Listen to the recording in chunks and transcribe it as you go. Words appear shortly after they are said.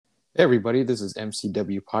Hey everybody, this is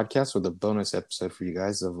MCW Podcast with a bonus episode for you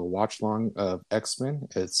guys of a watch long of X-Men.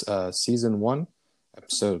 It's season 1,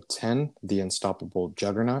 episode 10, The Unstoppable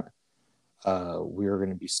Juggernaut. We are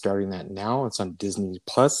going to be starting that now. It's on Disney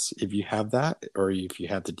Plus if you have that, or if you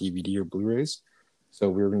have the DVD or Blu-rays. So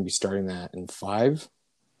we're going to be starting that in 5,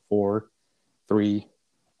 4, 3,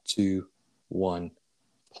 2, 1,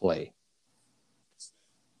 play.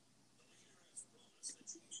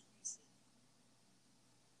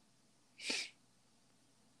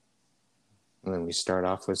 And then we start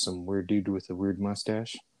off with some weird dude with a weird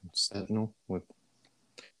mustache, Sentinel with.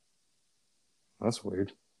 That's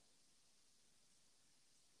weird.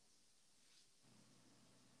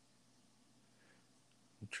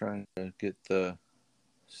 I'm trying to get the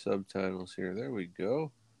subtitles here. There we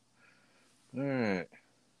go. All right.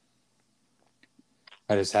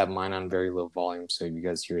 I just have mine on very low volume, so if you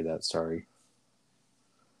guys hear that, sorry.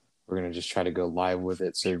 We're going to just try to go live with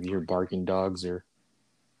it, so if you hear barking dogs or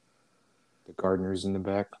the gardeners in the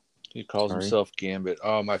back. He calls himself Gambit.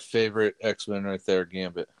 Oh, my favorite X-Men right there,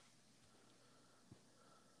 Gambit.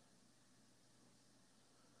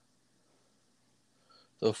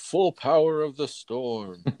 The full power of the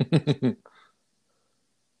storm. I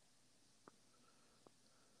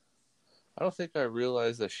don't think I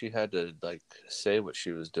realized that she had to say what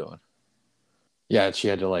she was doing. Yeah, she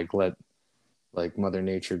had to let Mother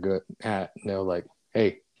Nature know,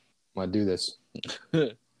 hey, I'm gonna do this.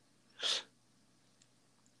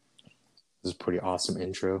 This is a pretty awesome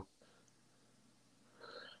intro.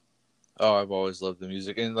 Oh, I've always loved the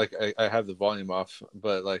music, and I have the volume off,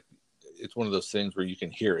 but it's one of those things where you can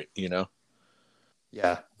hear it, you know?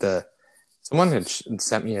 Yeah, someone had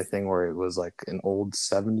sent me a thing where it was like an old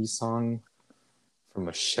 '70s song from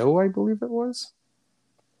a show, I believe it was.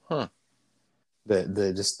 Huh.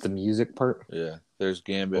 The music part. Yeah, there's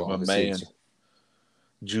Gambit, Well, my man.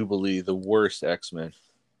 Jubilee, the worst X-Men.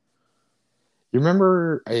 You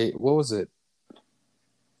remember what was it?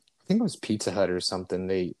 I think it was Pizza Hut or something.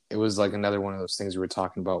 It was like another one of those things we were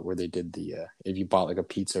talking about where they did the if you bought like a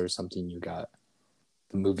pizza or something, you got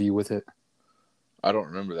the movie with it. I don't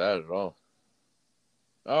remember that at all.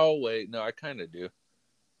 Oh wait, no, I kind of do.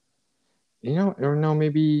 Or no,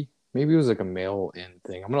 maybe it was like a mail-in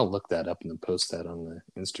thing. I'm gonna look that up and then post that on the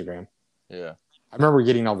Instagram. Yeah. I remember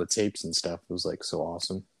getting all the tapes and stuff. It was like so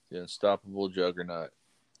awesome. The Unstoppable Juggernaut.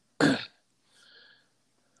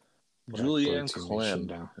 Julianne Clem.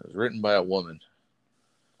 It was written by a woman.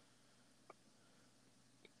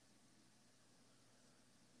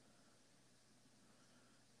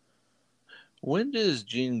 When does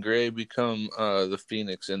Jean Grey become the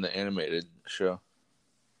Phoenix in the animated show?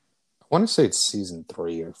 I want to say it's season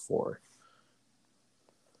 3 or 4.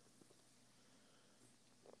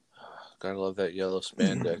 Gotta love that yellow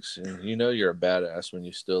spandex. And you know you're a badass when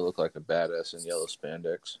you still look like a badass in yellow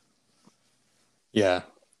spandex. Yeah.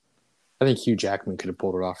 I think Hugh Jackman could have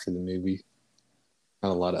pulled it off for the movie.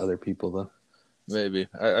 Not a lot of other people, though. Maybe.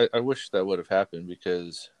 I wish that would have happened,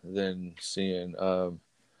 because then seeing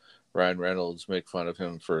Ryan Reynolds make fun of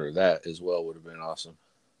him for that as well would have been awesome.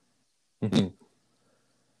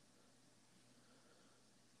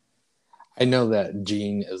 I know that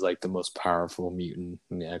Jean is like the most powerful mutant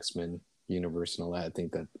in the X-Men universe and all that. I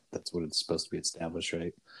think that's what it's supposed to be established,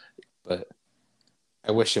 right? But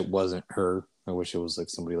I wish it wasn't her. I wish it was like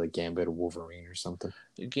somebody like Gambit or Wolverine or something.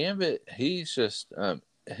 Gambit, he's just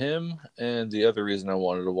him, and the other reason I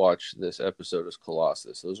wanted to watch this episode is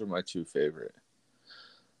Colossus. Those are my two favorite.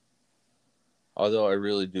 Although I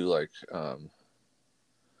really do like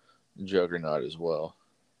Juggernaut as well.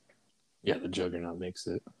 Yeah, the Juggernaut makes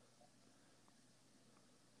it.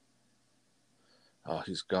 Oh,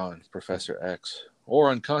 he's gone. Professor X.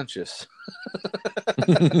 Or unconscious.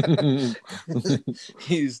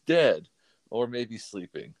 He's dead. Or maybe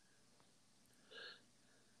sleeping.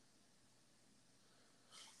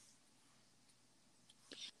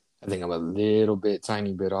 I think I'm a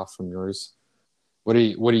tiny bit off from yours. What are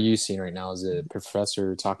you seeing right now? Is it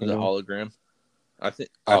Professor talking the to him? Hologram? I think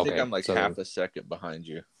I'm like so half a second behind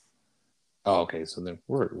you. Oh, okay. So then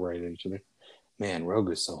we're right at each other. Man,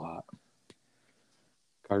 Rogue is so hot.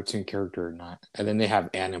 Cartoon character or not. And then they have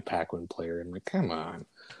Anna Paquin player. I'm like, come on.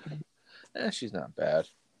 She's not bad.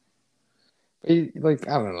 Like,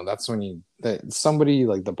 I don't know. That's when somebody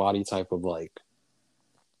like the body type of like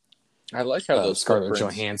I like how those Scarlett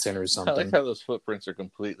Johansson or something. I like how those footprints are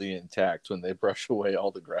completely intact when they brush away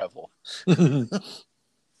all the gravel. Trying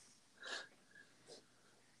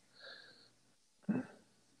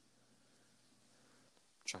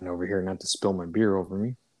over here not to spill my beer over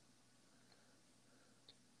me.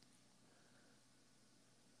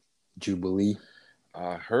 Jubilee.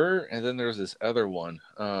 Her, and then there was this other one.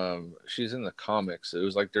 She's in the comics. It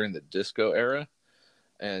was like during the disco era,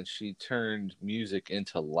 and she turned music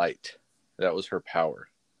into light. That was her power.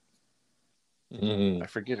 I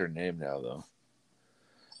forget her name now, though.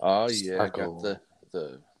 Oh yeah, got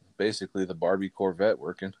the basically the Barbie Corvette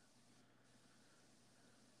working.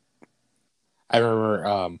 I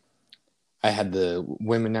remember I had the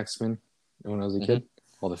women X-Men when I was a kid,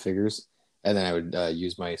 all the figures, and then I would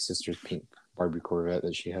use my sister's pink Barbie Corvette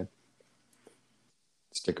that she had.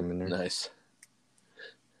 Stick them in there. Nice.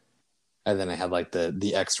 And then I had like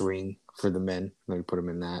the X-Ring for the men. And we put them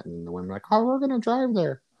in that, and the women were like, "Oh, we're gonna drive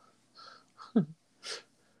there."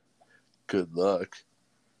 Good luck.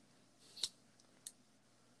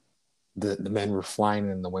 The men were flying,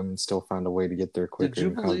 and the women still found a way to get there quicker.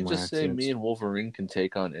 Did Jubilee just say me and Wolverine can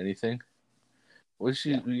take on anything? Was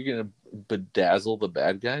you gonna bedazzle the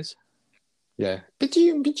bad guys? Yeah.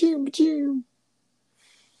 Ba-choom, ba-choom, ba-choom.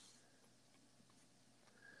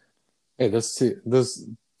 Hey, those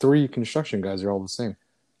 3 construction guys are all the same.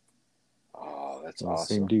 Oh, that's all awesome.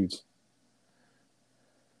 The same dudes.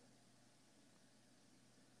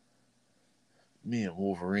 Me and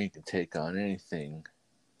Wolverine can take on anything.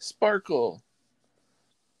 Sparkle.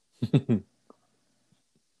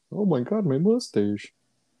 Oh my god, my mustache.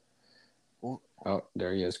 Well, oh,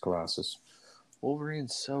 there he is, Colossus.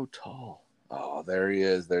 Wolverine's so tall. Oh, there he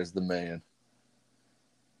is. There's the man.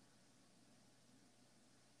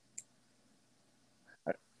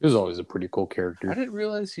 He was always a pretty cool character. I didn't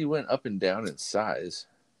realize he went up and down in size.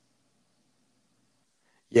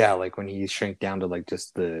 Yeah, like when he shrank down to like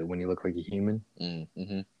just when he looked like a human.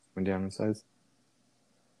 Mm-hmm. Went down in size.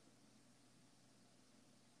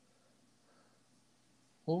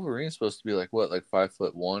 Wolverine's supposed to be like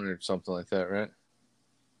 5'1" or something like that, right?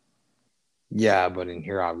 Yeah, but in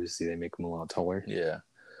here, obviously, they make him a lot taller. Yeah.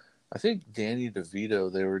 I think Danny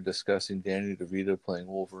DeVito, they were discussing Danny DeVito playing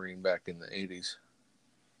Wolverine back in the 80s.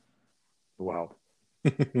 Wow.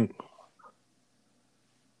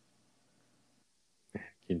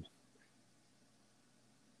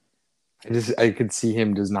 I could see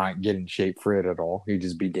him does not get in shape for it at all. He'd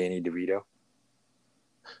just be Danny DeVito.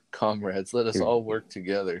 Comrades, let us all work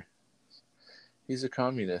together. He's a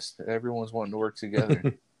communist. Everyone's wanting to work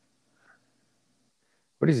together.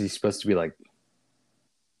 What is he supposed to be like?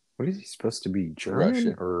 What is he supposed to be?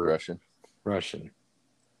 German or Russian? Russian.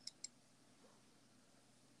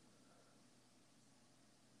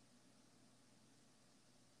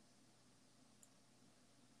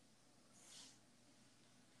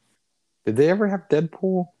 Did they ever have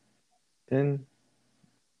Deadpool in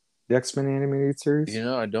the X-Men animated series?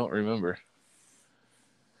 I don't remember.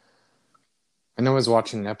 I know I was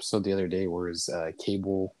watching an episode the other day where it was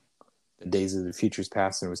Cable, the Days of the Future's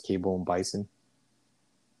Past, and it was Cable and Bison.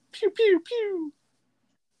 Pew, pew, pew.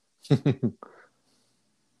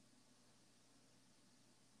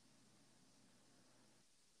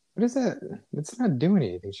 What is that? It's not doing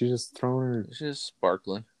anything. She's just throwing her. She's just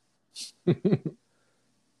sparkling.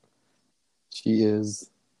 She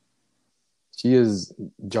is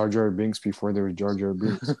Jar Jar Binks before there was Jar Jar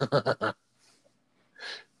Binks.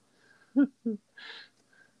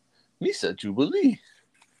 Misa Jubilee.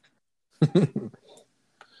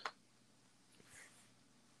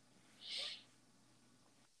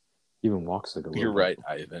 Even walks like a You're right,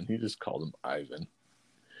 Ivan. You just called him Ivan.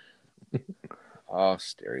 Oh,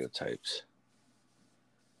 stereotypes.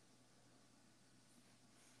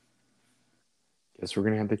 Guess we're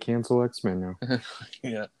gonna have to cancel X-Men now.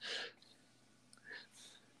 Yeah.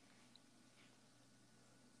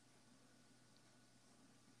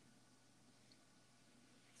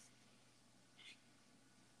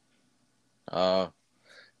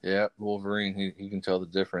 Yeah, Wolverine, he can tell the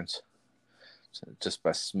difference just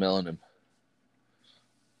by smelling him.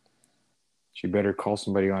 She better call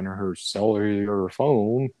somebody on her cellular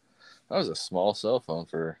phone. That was a small cell phone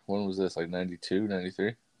for, when was this, like 92,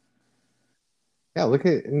 93? Yeah, look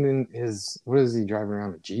at, and then what is he driving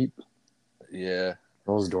around, a Jeep? Yeah.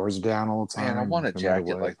 All his doors down all the time. Man, I want a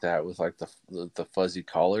jacket like that with like the fuzzy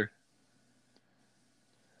collar.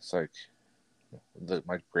 It's like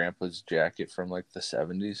my grandpa's jacket from like the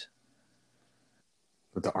 70s.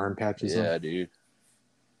 With the arm patches on? Yeah, dude.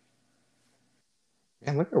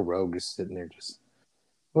 Man, look at Rogue just sitting there just,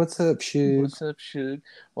 what's up, Shug? What's up, Shug?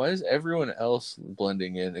 Why is everyone else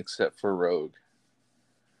blending in except for Rogue?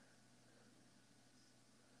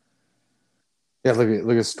 Yeah,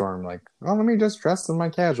 look at Storm like, oh, let me just dress in my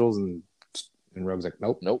casuals, and Rogue's like,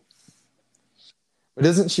 nope. But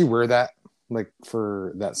doesn't she wear that like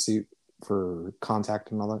for that suit for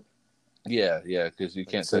contact and all that? Yeah, because you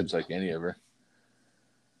can't touch like any of her.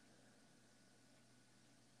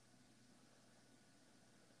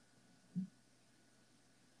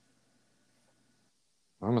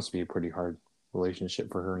 That must be a pretty hard relationship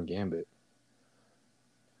for her and Gambit.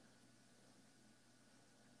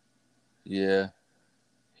 Yeah.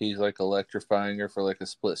 He's like electrifying her for like a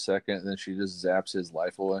split second, and then she just zaps his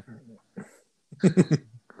life away.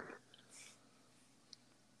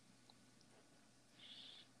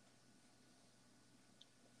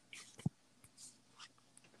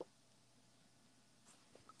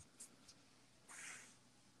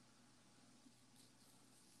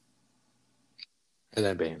 And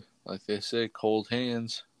then bam. Like they say, cold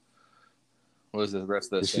hands. What is the rest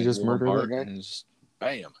of that? Did she just murder that guy? And just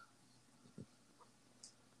bam.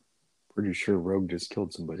 Pretty sure Rogue just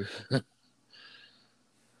killed somebody.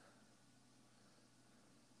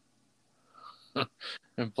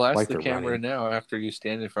 And blast Like the they're camera running. now after you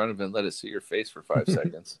stand in front of it and let it see your face for 5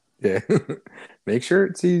 seconds. Yeah. Make sure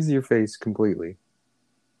it sees your face completely.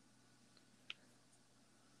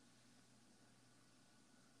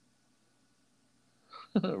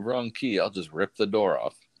 Wrong key. I'll just rip the door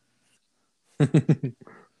off. The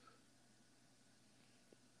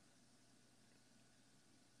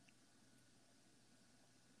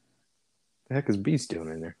heck is Beast doing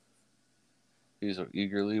in there? He's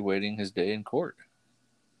eagerly waiting his day in court,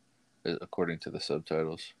 according to the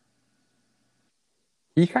subtitles.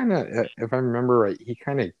 He kind of, if I remember right, he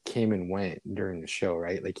kind of came and went during the show,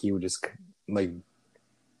 right? Like he would just, like,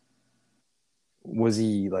 was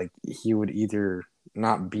he like he would either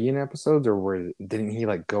not be in episodes or didn't he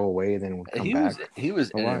like go away and then would come back? He was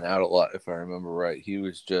in and out a lot, if I remember right. He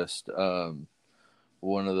was just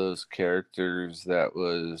one of those characters that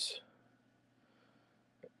was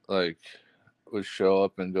like would show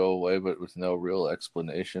up and go away, but with no real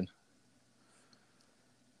explanation.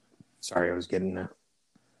 Sorry, I was getting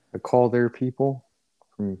a call there, people,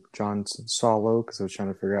 from John Solo, because I was trying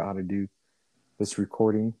to figure out how to do this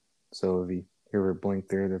recording. So if you hear a blink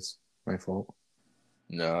there, that's my fault.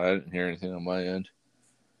 No, I didn't hear anything on my end.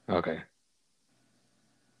 Okay.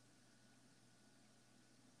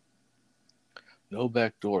 No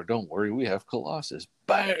back door. Don't worry, we have Colossus.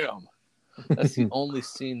 Bam! That's the only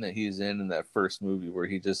scene that he's in that first movie where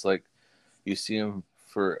he just like you see him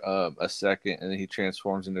for a second and then he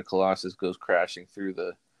transforms into Colossus, goes crashing through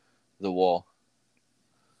the wall.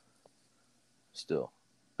 Still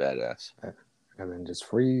badass. And then just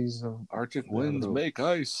freeze. Arctic winds make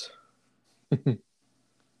ice.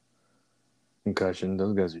 Concussion.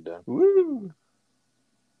 Those guys are done. Woo!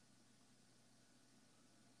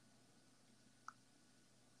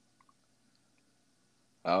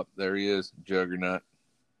 Oh, there he is, Juggernaut.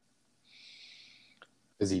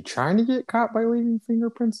 Is he trying to get caught by leaving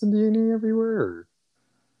fingerprints and DNA everywhere, or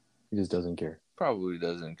he just doesn't care? Probably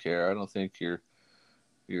doesn't care. I don't think your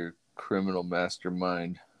criminal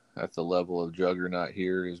mastermind at the level of Juggernaut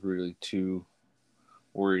here is really too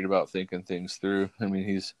worried about thinking things through. I mean,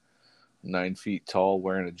 he's 9 feet tall,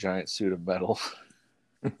 wearing a giant suit of metal.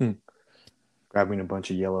 Grabbing a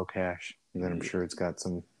bunch of yellow cash, and then I'm sure it's got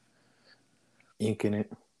some ink in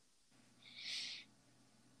it.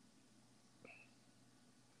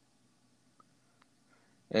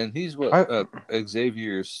 And he's what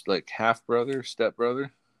Xavier's like half brother, step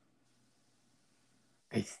brother.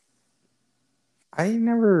 I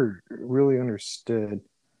never really understood.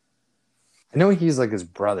 I know he's like his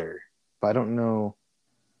brother, but I don't know.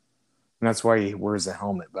 And that's why he wears a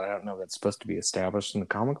helmet, but I don't know if that's supposed to be established in the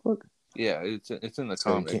comic book. Yeah, it's in the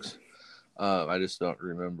comics. I just don't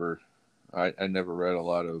remember. I never read a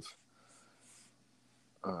lot of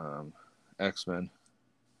X-Men.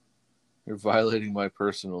 You're violating my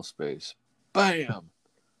personal space. Bam!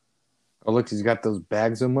 Oh, look, he's got those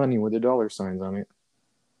bags of money with the dollar signs on it.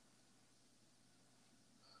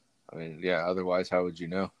 I mean, yeah, otherwise, how would you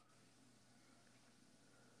know?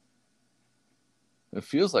 It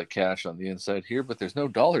feels like cash on the inside here, but there's no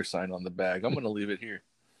dollar sign on the bag. I'm going to leave it here.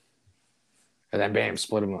 And then bam,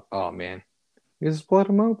 split them up. Oh, man. You just split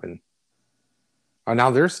them open. Oh,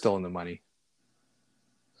 now they're still in the money.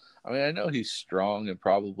 I mean, I know he's strong and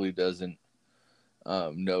probably doesn't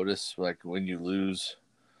notice, like, when you lose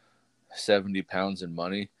 70 pounds in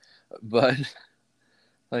money. But,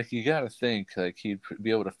 like, you got to think, like, he'd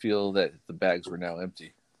be able to feel that the bags were now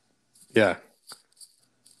empty. Yeah.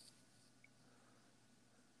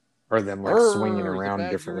 Or them, like, swinging around the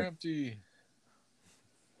bags differently. Are empty.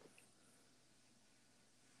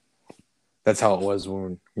 That's how it was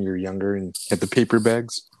when you were younger and you had the paper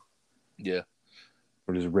bags. Yeah.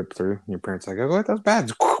 Or just rip through. And your parents are like, oh, those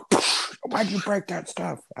bags. Why'd you break that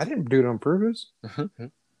stuff? I didn't do it on purpose.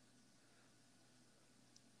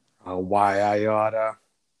 Why I oughta.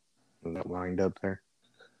 And that wind up there.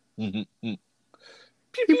 Pew,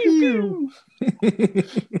 pew,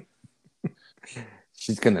 pew.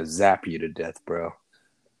 She's gonna zap you to death, bro.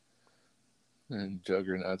 And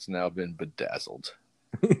Juggernaut's now been bedazzled.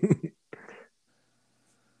 Looks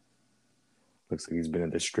like he's been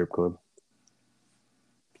at the strip club.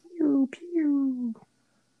 Pew, pew.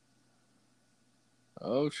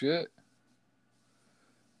 Oh, shit.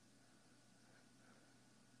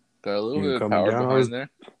 Got a little You bit of coming power down? behind there.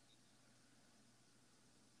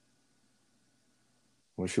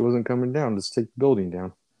 Well, she wasn't coming down. Let's take the building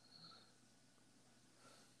down.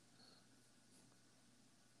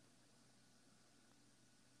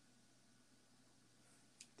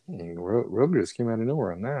 Dang, Rogue just came out of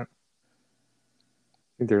nowhere on that. I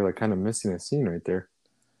think they're like kind of missing a scene right there.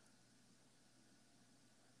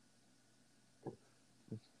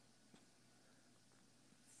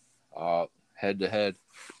 Head to head,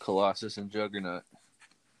 Colossus and Juggernaut.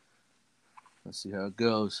 Let's see how it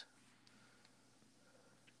goes.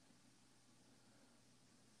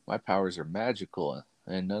 My powers are magical,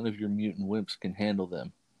 and none of your mutant wimps can handle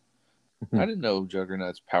them. I didn't know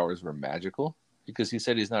Juggernaut's powers were magical because he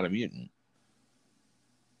said he's not a mutant.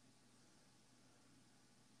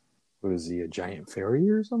 What is he, a giant fairy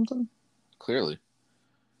or something? Clearly.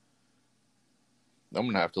 I'm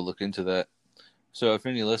going to have to look into that. So if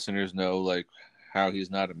any listeners know, like, how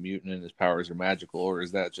he's not a mutant and his powers are magical, or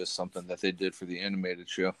is that just something that they did for the animated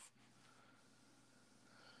show?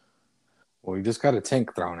 Well, he just got a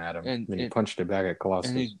tank thrown at him, and he punched it back at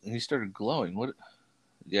Colossus. And he started glowing. What?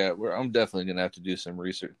 Yeah, I'm definitely going to have to do some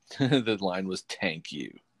research. The line was, "Tank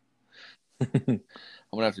you." I'm going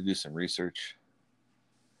to have to do some research.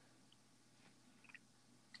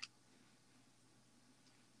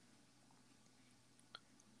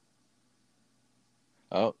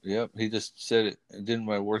 Oh, yep. He just said it. Didn't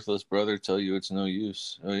my worthless brother tell you it's no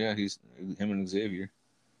use? Oh, yeah. He's him and Xavier.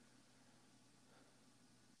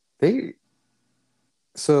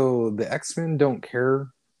 So the X-Men don't care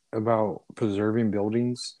about preserving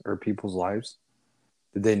buildings or people's lives.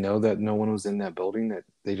 Did they know that no one was in that building, that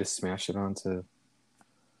they just smashed it onto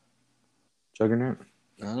Juggernaut?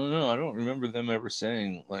 I don't know. I don't remember them ever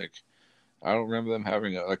saying, like, I don't remember them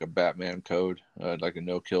having a Batman code, like a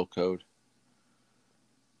no-kill code.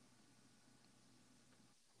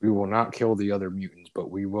 We will not kill the other mutants, but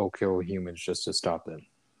we will kill humans just to stop them.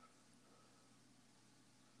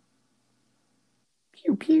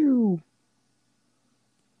 Pew, pew.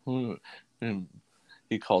 And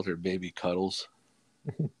he called her Baby Cuddles.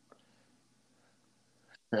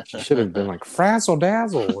 She should have been like frazzle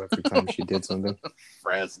dazzle every time she did something.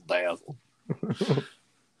 Frazzle dazzle.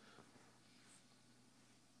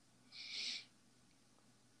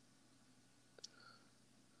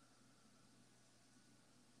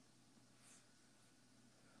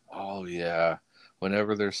 Oh, yeah.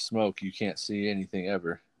 Whenever there's smoke, you can't see anything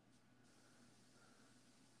ever.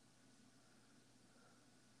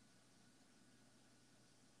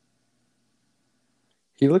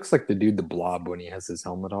 He looks like the dude, the Blob, when he has his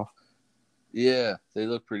helmet off. Yeah, they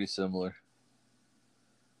look pretty similar.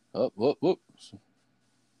 Oh, whoop, whoop.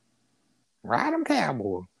 Ride him,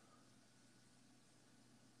 cowboy.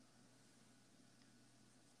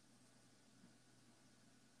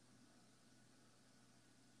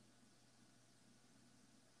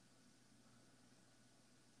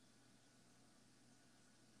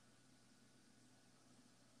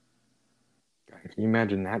 Can you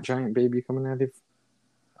imagine that giant baby coming at you?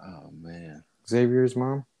 Oh, man. Xavier's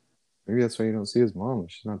mom? Maybe that's why you don't see his mom.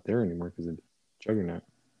 She's not there anymore because of Juggernaut.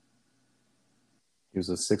 He was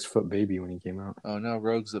a 6-foot baby when he came out. Oh, now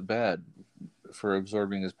Rogue's the bad for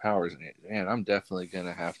absorbing his powers. Man, I'm definitely going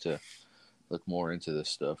to have to look more into this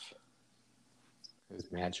stuff.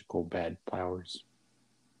 His magical bad powers.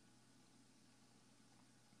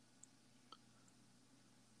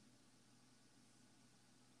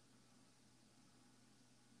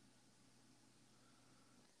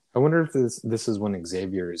 I wonder if this is when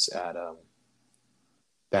Xavier is at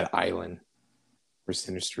that island where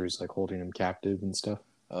Sinister is like holding him captive and stuff.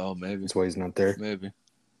 Oh, maybe. That's why he's not there. Maybe.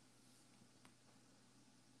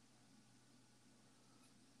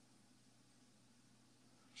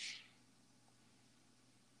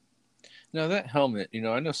 Now that helmet,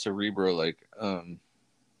 I know Cerebro like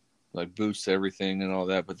boosts everything and all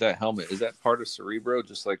that, but that helmet, is that part of Cerebro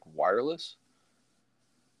just like wireless?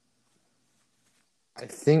 I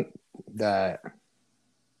think that,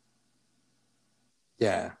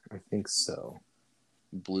 yeah, I think so.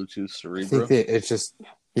 Bluetooth Cerebro? I think that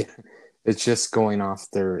it's just going off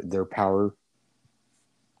their power.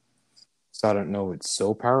 So I don't know if it's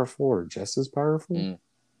so powerful or just as powerful.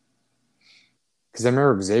 Because I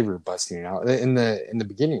remember Xavier busting it out in the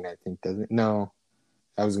beginning. I think, doesn't it? No,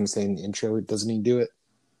 I was going to say in the intro, doesn't he do it?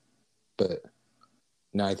 But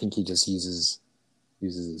No, I think he just uses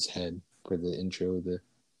his head for the intro of the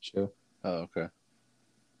show. Oh, okay.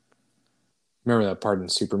 Remember that part in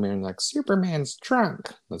Superman, like Superman's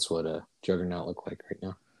drunk. That's what a Juggernaut look like right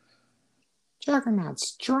now.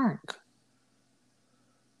 Juggernaut's drunk.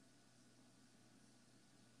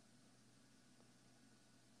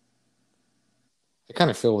 I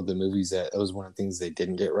kind of feel with the movies that was one of the things they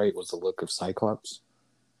didn't get right was the look of Cyclops.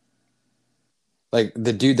 Like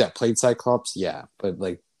the dude that played Cyclops, yeah, but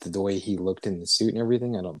like the way he looked in the suit and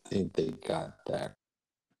everything, I don't think they got that.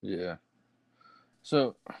 Yeah.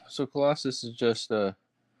 So Colossus is just a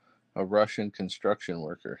Russian construction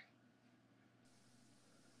worker.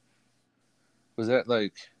 Was that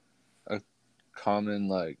like a common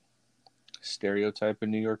like stereotype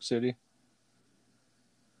in New York City?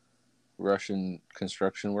 Russian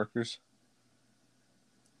construction workers?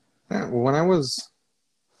 When I was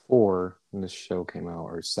 4 when this show came out,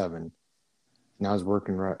 or 7, and I was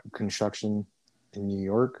working construction in New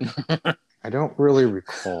York, I don't really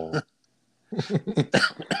recall.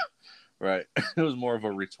 Right. It was more of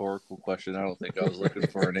a rhetorical question. I don't think I was looking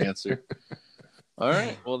for an answer. All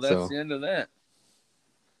right. Well, that's the end of that.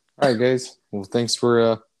 All right, guys. Well, thanks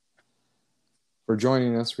for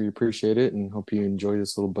joining us. We appreciate it and hope you enjoy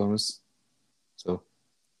this little bonus. So,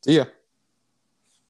 see ya.